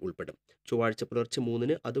നശിച്ചവയിൽ ഉൾപ്പെടും. ചൊവ്വാഴ്ച പുലർച്ചെ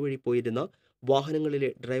 3-ന് അതുവഴി പോയിരുന്ന വാഹനങ്ങളിലെ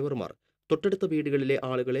ഡ്രൈവർമാർ തൊട്ടടുത്ത വീടുകളിലെ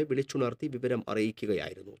ആളുകളെ വിളിച്ചുണർത്തി വിവരം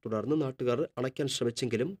അറിയിക്കുകയായിരുന്നു. തുടർന്ന് നാട്ടുകാർ അണയ്ക്കാൻ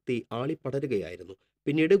ശ്രമിച്ചെങ്കിലും തീ ആളിപ്പടരുകയായിരുന്നു.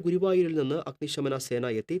 പിന്നീട് ഗുരുവായൂരിൽ നിന്ന് അഗ്നിശമന സേന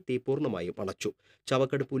എത്തി തീ പൂർണ്ണമായും അണച്ചു.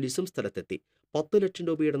 ചാവക്കാട് പോലീസും സ്ഥലത്തെത്തി. 10 ലക്ഷം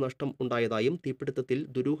രൂപയുടെ നഷ്ടം ഉണ്ടായതായും തീപിടുത്തത്തിൽ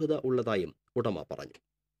ദുരൂഹത ഉള്ളതായും ഉടമ പറഞ്ഞു.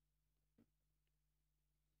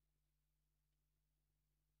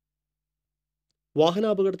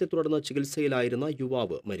 വാഹനാപകടത്തെ തുടർന്ന് ചികിത്സയിലായിരുന്ന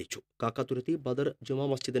യുവാവ് മരിച്ചു. കാക്കാത്തുരുത്തി ബദർ ജുമാ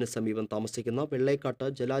മസ്ജിദിന് സമീപം താമസിക്കുന്ന വെള്ളേക്കാട്ട്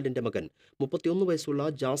ജലാലിന്റെ മകൻ 31 വയസ്സുള്ള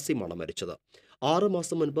ജാസിമാണ് മരിച്ചത്. 6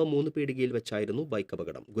 മാസം മുൻപ് 3 പീടികയിൽ വെച്ചായിരുന്നു ബൈക്ക്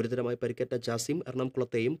അപകടം. ഗുരുതരമായി പരിക്കേറ്റ ജാസിം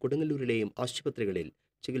എറണാകുളത്തെയും കൊടുങ്ങല്ലൂരിലെയും ആശുപത്രികളിൽ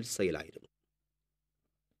ചികിത്സയിലായിരുന്നു.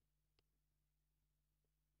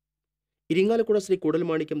 ഇരിങ്ങാലക്കുട ശ്രീ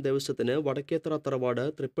കൂടൽമാണിക്യം ദേവസ്വത്തിന് വടക്കേത്തറ തറവാട്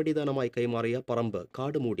തൃപ്പടിദാനമായി കൈമാറിയ പറമ്പ്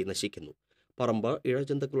കാടുമൂടി നശിക്കുന്നു. പറമ്പ്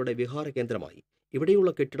ഇഴജന്തുക്കളുടെ വിഹാര കേന്ദ്രമായി. ഇവിടെയുള്ള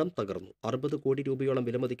കെട്ടിടം തകർന്നു. 60 കോടി രൂപയോളം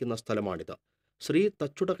വിലമതിക്കുന്ന സ്ഥലമാണിത്. ശ്രീ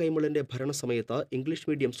തച്ചുട കൈമളിന്റെ ഭരണസമയത്ത് ഇംഗ്ലീഷ്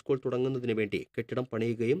മീഡിയം സ്കൂൾ തുടങ്ങുന്നതിന് വേണ്ടി കെട്ടിടം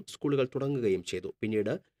പണിയുകയും സ്കൂളുകൾ തുടങ്ങുകയും ചെയ്തു.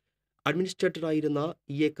 പിന്നീട് അഡ്മിനിസ്ട്രേറ്ററായിരുന്ന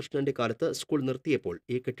എ കൃഷ്ണന്റെ കാലത്ത് സ്കൂൾ നിർത്തിയപ്പോൾ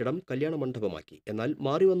ഈ കെട്ടിടം കല്യാണ മണ്ഡപമാക്കി. എന്നാൽ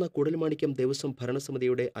മാറിവന്ന കൂടൽമാണിക്യം ദേവസ്വം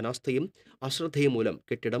ഭരണസമിതിയുടെ അനാസ്ഥയും അശ്രദ്ധയും മൂലം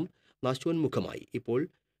കെട്ടിടം നാശോന്മുഖമായി. ഇപ്പോൾ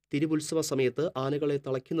തിരുവുത്സവ സമയത്ത് ആനകളെ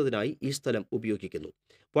തളയ്ക്കുന്നതിനായി ഈ സ്ഥലം ഉപയോഗിക്കുന്നു.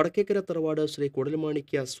 വടക്കേക്കര തറവാട് ശ്രീ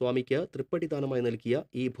കൂടൽമാണിക്യ സ്വാമിക്ക് തൃപ്പടിദാനമായി നൽകിയ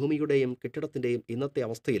ഈ ഭൂമിയുടെയും കെട്ടിടത്തിന്റെയും ഇന്നത്തെ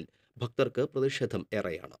അവസ്ഥയിൽ ഭക്തർക്ക് പ്രതിഷേധം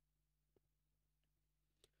ഏറെയാണ്.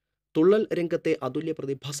 തുള്ളൽ രംഗത്തെ അതുല്യ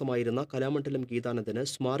പ്രതിഭാസമായിരുന്ന കലാമണ്ഡലം ഗീതാനന്ദന്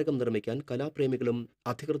സ്മാരകം നിർമ്മിക്കാൻ കലാപ്രേമികളും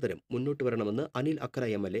അധികൃതരും മുന്നോട്ട് വരണമെന്ന് അനിൽ അക്കര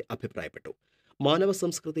MLA അഭിപ്രായപ്പെട്ടു. മാനവ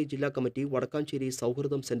സംസ്കൃതി ജില്ലാ കമ്മിറ്റി വടക്കാഞ്ചേരി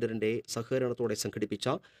സൗഹൃദം സെന്ററിന്റെ സഹകരണത്തോടെ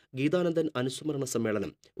സംഘടിപ്പിച്ച ഗീതാനന്ദൻ അനുസ്മരണ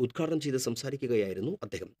സമ്മേളനം ഉദ്ഘാടനം ചെയ്ത് സംസാരിക്കുകയായിരുന്നു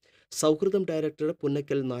അദ്ദേഹം. സൗഹൃദം ഡയറക്ടർ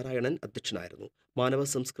പുന്നക്കൽ നാരായണൻ അധ്യക്ഷനായിരുന്നു. മാനവ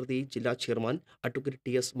സംസ്കൃതി ജില്ലാ ചെയർമാൻ അഡ്വക്കേറ്റ്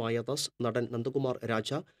TS മായാദാസ്, നടൻ നന്ദകുമാർ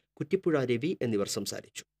രാജ, കുറ്റിപ്പുഴ രവി എന്നിവർ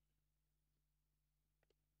സംസാരിച്ചു.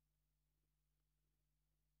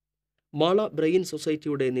 മാള ബ്രെയിൻ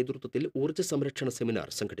സൊസൈറ്റിയുടെ നേതൃത്വത്തിൽ ഊർജ്ജ സംരക്ഷണ സെമിനാർ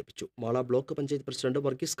സംഘടിപ്പിച്ചു. മാള ബ്ലോക്ക് പഞ്ചായത്ത് പ്രസിഡന്റ്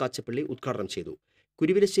വർഗീസ് കാച്ചപ്പള്ളി ഉദ്ഘാടനം ചെയ്തു.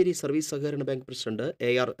 കുരുവിലശ്ശേരി സർവീസ് സഹകരണ ബാങ്ക് പ്രസിഡന്റ്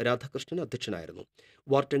AR രാധാകൃഷ്ണൻ അധ്യക്ഷനായിരുന്നു.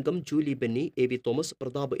 വാർഡംഗം Julie Benny, AV Thomas,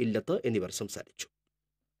 Pratap ഇല്ലത്ത് എന്നിവർ സംസാരിച്ചു.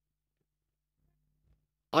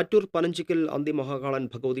 ആറ്റൂർ പനഞ്ചിക്കൽ അന്തിമഹാകാളൻ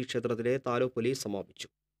ഭഗവതി ക്ഷേത്രത്തിലെ താലോപ്പൊലി സമാപിച്ചു.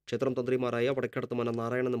 ക്ഷേത്രം തന്ത്രിമാരായ വടക്കേടത്തുമന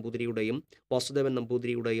നാരായണ നമ്പൂതിരിയുടെയും വാസുദേവൻ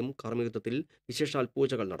നമ്പൂതിരിയുടെയും കാർമ്മികത്വത്തിൽ വിശേഷാൽ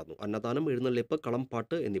പൂജകൾ നടന്നു. അന്നദാനം, എഴുന്നള്ളിപ്പ്,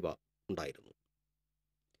 കളംപാട്ട് എന്നിവ ഉണ്ടായിരുന്നു.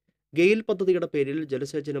 ഗെയിൽ പദ്ധതിയുടെ പേരിൽ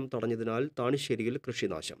ജലസേചനം തടഞ്ഞതിനാൽ താണിശ്ശേരിയിൽ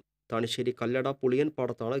കൃഷിനാശം. താണിശ്ശേരി കല്ലട പുളിയൻ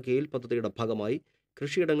പാടത്താണ് ഗെയിൽ പദ്ധതിയുടെ ഭാഗമായി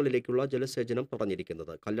കൃഷിയിടങ്ങളിലേക്കുള്ള ജലസേചനം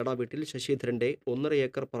തടഞ്ഞിരിക്കുന്നത്. കല്ലട വീട്ടിൽ ശശിധരന്റെ 1.5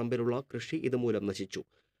 ഏക്കർ പറമ്പിലുള്ള കൃഷി ഇതുമൂലം നശിച്ചു.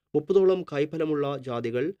 30ഓളം കായ്ഫലമുള്ള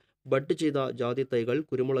ജാതികൾ, ബഡ് ചെയ്ത ജാതി തൈകൾ,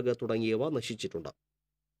 കുരുമുളക് തുടങ്ങിയവ നശിച്ചിട്ടുണ്ട്.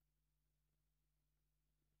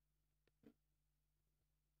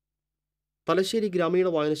 തലശ്ശേരി ഗ്രാമീണ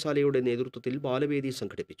വായനശാലയുടെ നേതൃത്വത്തിൽ ബാലവേദി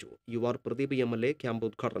സംഘടിപ്പിച്ചു. യുവാർ പ്രദീപ് MLA ക്യാമ്പ്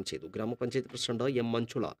ഉദ്ഘാടനം ചെയ്തു. ഗ്രാമപഞ്ചായത്ത് president M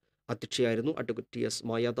Manjula അധ്യക്ഷയായിരുന്നു. Advocate TS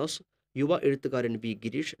Mayadas, യുവ എഴുത്തുകാരൻ V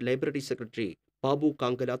Girish, library secretary Babu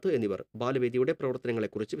കാങ്കലാത്ത് എന്നിവർ ബാലവേദിയുടെ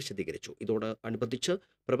പ്രവർത്തനങ്ങളെക്കുറിച്ച് വിശദീകരിച്ചു. ഇതോടനുബന്ധിച്ച്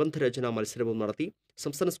പ്രബന്ധരചനാ മത്സരവും നടത്തി.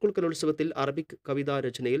 സംസ്ഥാന സ്കൂൾ കലോത്സവത്തിൽ അറബിക് കവിതാ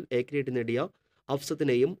രചനയിൽ A ഗ്രേഡ് നേടിയ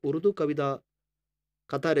അഫ്സത്തിനെയും ഉറുദു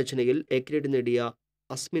കഥാരചനയിൽ A ഗ്രേഡ് നേടിയ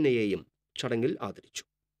അസ്മിനയെയും ചടങ്ങിൽ ആദരിച്ചു.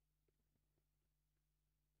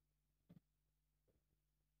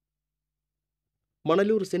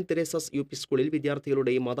 മണലൂർ സെന്റ് തെരേസാസ് UP സ്കൂളിൽ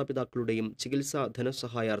വിദ്യാർത്ഥികളുടെയും മാതാപിതാക്കളുടെയും ചികിത്സാ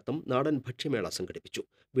ധനസഹായാർത്ഥം നാടൻ ഭക്ഷ്യമേള സംഘടിപ്പിച്ചു.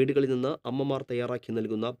 വീടുകളിൽ നിന്ന് അമ്മമാർ തയ്യാറാക്കി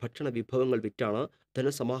നൽകുന്ന ഭക്ഷണ വിഭവങ്ങൾ വിറ്റാണ്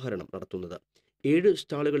ധനസമാഹരണം നടത്തുന്നത്. 7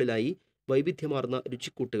 സ്റ്റാളുകളിലായി വൈവിധ്യമാർന്ന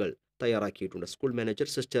രുചിക്കൂട്ടുകൾ തയ്യാറാക്കിയിട്ടുണ്ട്. സ്കൂൾ മാനേജർ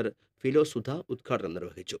സിസ്റ്റർ ഫിലോസുധ ഉദ്ഘാടനം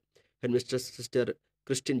നിർവഹിച്ചു. ഹെഡ്മിസ്ട്രസ് സിസ്റ്റർ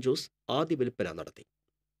ക്രിസ്ത്യൻ ജോസ് ആദ്യ വിൽപ്പന നടത്തി.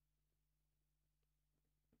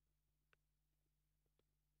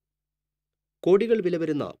 കോടികൾ വില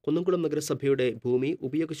വരുന്ന കുന്നംകുളം നഗരസഭയുടെ ഭൂമി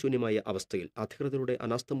ഉപയോഗശൂന്യമായ അവസ്ഥയിൽ. അധികൃതരുടെ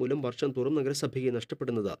അനാസ്ഥ മൂലം വർഷം തോറും നഗരസഭയ്ക്ക്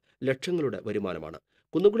നഷ്ടപ്പെടുന്നത് ലക്ഷങ്ങളുടെ വരുമാനമാണ്.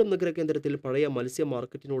 കുന്നംകുളം നഗരകേന്ദ്രത്തിൽ പഴയ മത്സ്യ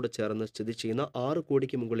മാർക്കറ്റിനോട് ചേർന്ന് സ്ഥിതി ചെയ്യുന്ന 6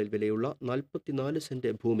 കോടിക്ക് മുകളിൽ വിലയുള്ള 44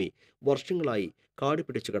 സെന്റ് ഭൂമി വർഷങ്ങളായി കാട്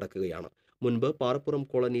പിടിച്ചു കിടക്കുകയാണ്. മുൻപ് പാറപ്പുറം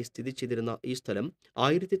കോളനി സ്ഥിതി ചെയ്തിരുന്ന ഈ സ്ഥലം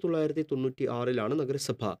 1996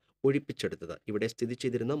 നഗരസഭ ഒഴിപ്പിച്ചെടുത്തത്. ഇവിടെ സ്ഥിതി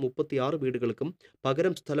ചെയ്തിരുന്ന 36 വീടുകൾക്കും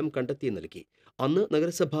പകരം സ്ഥലം കണ്ടെത്തി നൽകി. അന്ന്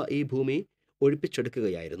നഗരസഭ ഈ ഭൂമി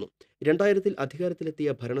ഒഴിപ്പിച്ചെടുക്കുകയായിരുന്നു. 2000 അധികാരത്തിലെത്തിയ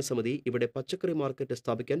ഭരണസമിതി ഇവിടെ പച്ചക്കറി മാർക്കറ്റ്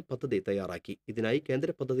സ്ഥാപിക്കാൻ പദ്ധതി തയ്യാറാക്കി. ഇതിനായി കേന്ദ്ര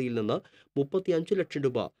പദ്ധതിയിൽ നിന്ന് 35 ലക്ഷം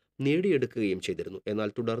രൂപ നേടിയെടുക്കുകയും ചെയ്തിരുന്നു.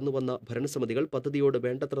 എന്നാൽ തുടർന്നു വന്ന ഭരണസമിതികൾ പദ്ധതിയോട്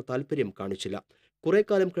വേണ്ടത്ര താൽപ്പര്യം കാണിച്ചില്ല. കുറെ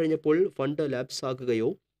കാലം കഴിഞ്ഞപ്പോൾ ഫണ്ട്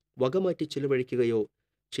ലാപ്സാകുകയോ വകമാറ്റി ചിലവഴിക്കുകയോ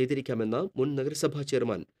ചെയ്തിരിക്കാമെന്ന് മുൻ നഗരസഭാ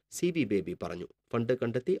ചെയർമാൻ CB ബേബി പറഞ്ഞു. ഫണ്ട്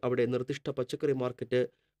കണ്ടെത്തി അവിടെ നിർദ്ദിഷ്ട പച്ചക്കറി മാർക്കറ്റ്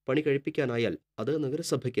പണി കഴിപ്പിക്കാനായാൽ അത്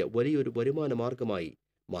നഗരസഭയ്ക്ക് വലിയൊരു വരുമാന മാർഗമായി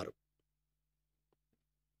മാറും.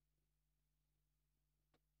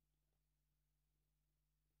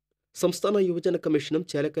 സംസ്ഥാന യുവജന കമ്മീഷനും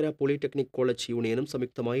ചേലക്കര പോളിടെക്നിക് കോളേജ് യൂണിയനും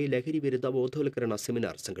സംയുക്തമായി ലഹരി വിരുദ്ധ ബോധവൽക്കരണ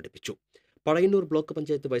സെമിനാർ സംഘടിപ്പിച്ചു. Pazhayannur block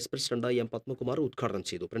panchayat vice president M Padmakumar ഉദ്ഘാടനം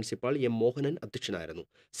ചെയ്തു. പ്രിൻസിപ്പാൾ M മോഹനൻ അധ്യക്ഷനായിരുന്നു.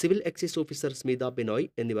 Civil excise officer Smitha Binoy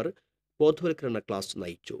എന്നിവർ ബോധവൽക്കരണ ക്ലാസ്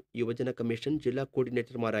നയിച്ചു. യുവജന കമ്മീഷൻ ജില്ലാ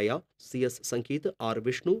കോർഡിനേറ്റർമാരായ CS Sangeeth, R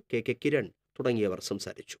Vishnu, KK Kiran തുടങ്ങിയവർ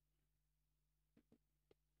സംസാരിച്ചു.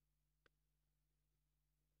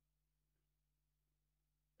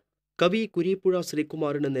 കവി കുരീപ്പുഴ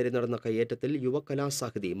ശ്രീകുമാറിന് നേരെ നടന്ന കയ്യേറ്റത്തിൽ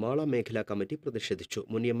യുവകലാസാഹിതി മാള മേഖലാ കമ്മിറ്റി പ്രതിഷേധിച്ചു.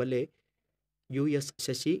 മുൻ MLA US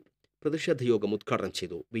ശശി പ്രതിഷേധയോഗം ഉദ്ഘാടനം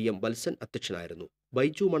ചെയ്തു. VM വത്സൻ അധ്യക്ഷനായിരുന്നു.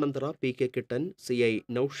 ബൈജു മണന്തറ, PK കിട്ടൻ, CI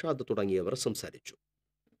നൌഷാദ് തുടങ്ങിയവർ സംസാരിച്ചു.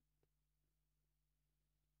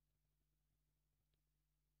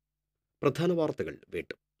 പ്രധാന വാർത്തകൾ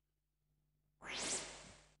വീണ്ടും.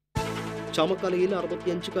 ചാമക്കാലയിൽ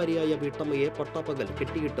 65-കാരിയായ വീട്ടമ്മയെ പട്ടാപ്പകൽ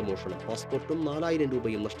കെട്ടിയിട്ട് മോഷണം. പാസ്പോർട്ടും 4000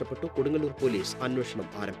 രൂപയും നഷ്ടപ്പെട്ടു. കൊടുങ്ങല്ലൂർ പോലീസ് അന്വേഷണം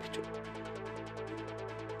ആരംഭിച്ചു.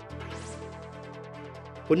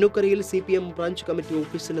 പൊന്നൂക്കരയിൽ CPM ബ്രാഞ്ച് കമ്മിറ്റി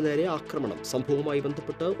ഓഫീസിന് നേരെ ആക്രമണം. സംഭവവുമായി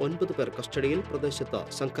ബന്ധപ്പെട്ട് 9 പേർ കസ്റ്റഡിയിൽ. പ്രദേശത്ത്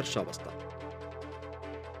സംഘർഷാവസ്ഥ.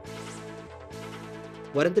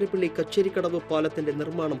 വരന്തരപ്പള്ളി കച്ചേരിക്കടവ് പാലത്തിന്റെ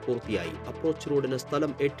നിർമ്മാണം പൂർത്തിയായി. അപ്രോച്ച് റോഡിന്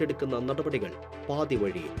സ്ഥലം ഏറ്റെടുക്കുന്ന നടപടികൾ പാതി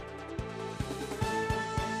വഴിയിൽ.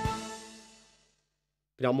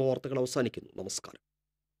 ഗ്രാമവാർത്തകൾ അവസാനിക്കുന്നു. നമസ്കാരം.